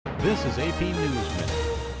This is AP NewsMinute.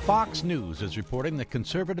 Fox News is reporting that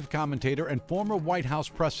conservative commentator and former White House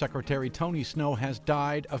press secretary Tony Snow has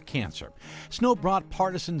died of cancer. Snow brought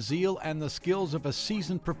partisan zeal and the skills of a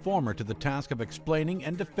seasoned performer to the task of explaining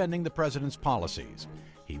and defending the president's policies.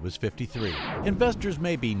 He was 53. Investors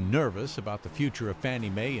may be nervous about the future of Fannie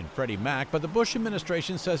Mae and Freddie Mac, but the Bush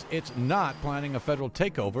administration says it's not planning a federal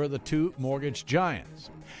takeover of the two mortgage giants.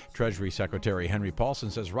 Treasury Secretary Henry Paulson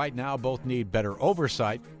says right now both need better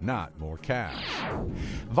oversight, not more cash.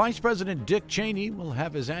 Vice President Dick Cheney will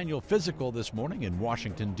have his annual physical this morning in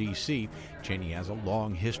Washington, D.C. Cheney has a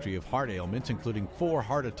long history of heart ailments, including 4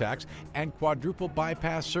 heart attacks and quadruple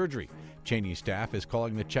bypass surgery. Cheney's staff is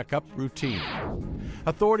calling the checkup routine.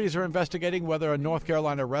 Authorities are investigating whether a North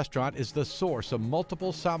Carolina restaurant is the source of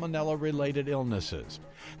multiple salmonella-related illnesses.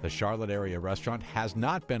 The Charlotte area restaurant has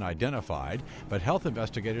not been identified, but health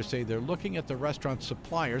investigators say they're looking at the restaurant's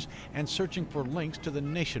suppliers and searching for links to the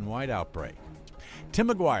nationwide outbreak. Tim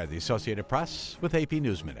McGuire, The Associated Press, with AP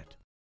NewsMinute.